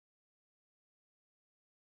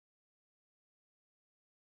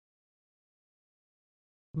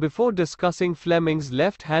Before discussing Fleming's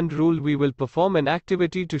left-hand rule, we will perform an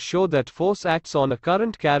activity to show that force acts on a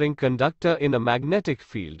current-carrying conductor in a magnetic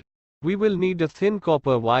field. We will need a thin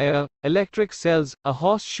copper wire, electric cells, a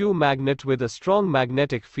horseshoe magnet with a strong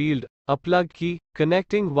magnetic field, a plug key,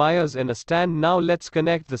 connecting wires and a stand. Now let's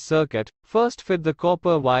connect the circuit. First fit the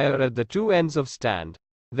copper wire at the two ends of stand.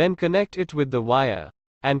 Then connect it with the wire.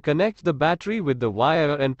 And connect the battery with the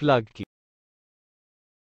wire and plug key.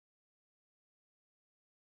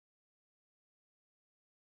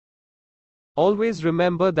 Always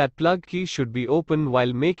remember that plug key should be open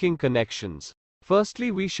while making connections.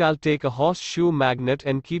 Firstly, we shall take a horseshoe magnet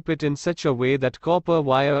and keep it in such a way that copper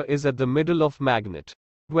wire is at the middle of magnet.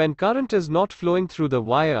 When current is not flowing through the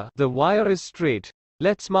wire is straight.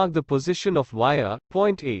 Let's mark the position of wire,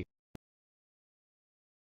 point A.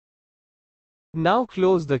 Now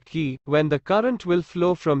close the key. When the current will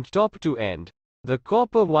flow from top to end, the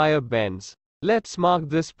copper wire bends. Let's mark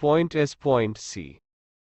this point as point C.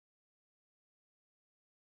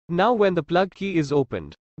 Now when the plug key is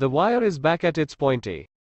opened, the wire is back at its point A,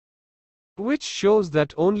 which shows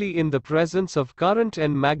that only in the presence of current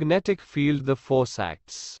and magnetic field the force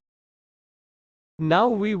acts. Now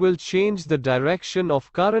we will change the direction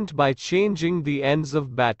of current by changing the ends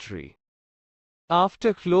of battery.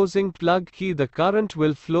 After closing plug key, the current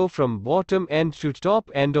will flow from bottom end to top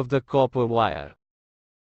end of the copper wire.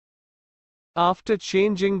 After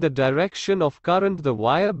changing the direction of current, the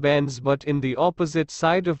wire bends but in the opposite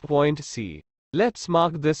side of point C. Let's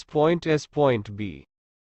mark this point as point B.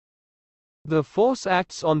 The force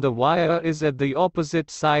acts on the wire is at the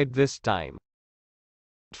opposite side this time.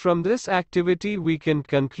 From this activity we can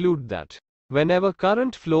conclude that whenever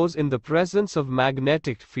current flows in the presence of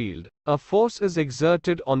magnetic field, a force is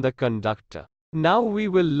exerted on the conductor. Now we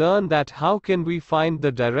will learn that how can we find the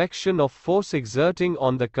direction of force exerting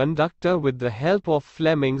on the conductor with the help of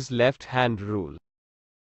Fleming's left-hand rule.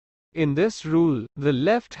 In this rule, the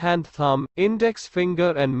left-hand thumb, index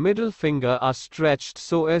finger and middle finger are stretched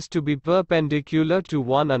so as to be perpendicular to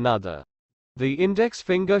one another. The index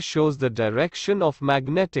finger shows the direction of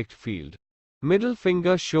magnetic field. Middle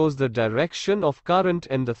finger shows the direction of current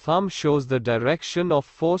and the thumb shows the direction of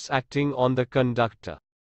force acting on the conductor.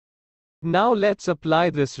 Now let's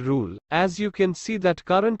apply this rule. As you can see that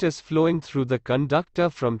current is flowing through the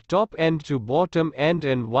conductor from top end to bottom end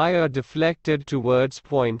and wire deflected towards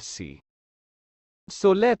point C.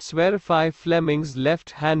 So let's verify Fleming's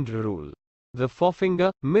left-hand rule. The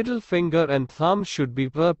forefinger, middle finger and thumb should be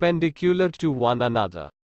perpendicular to one another.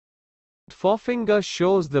 Forefinger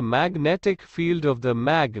shows the magnetic field of the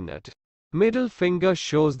magnet. Middle finger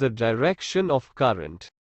shows the direction of current.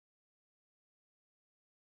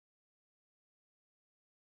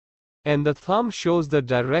 And the thumb shows the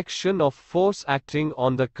direction of force acting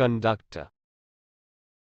on the conductor.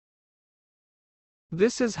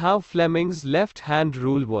 This is how Fleming's left-hand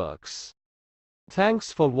rule works.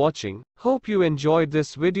 Thanks for watching. Hope you enjoyed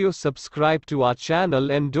this video. Subscribe to our channel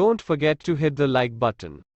and don't forget to hit the like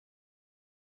button.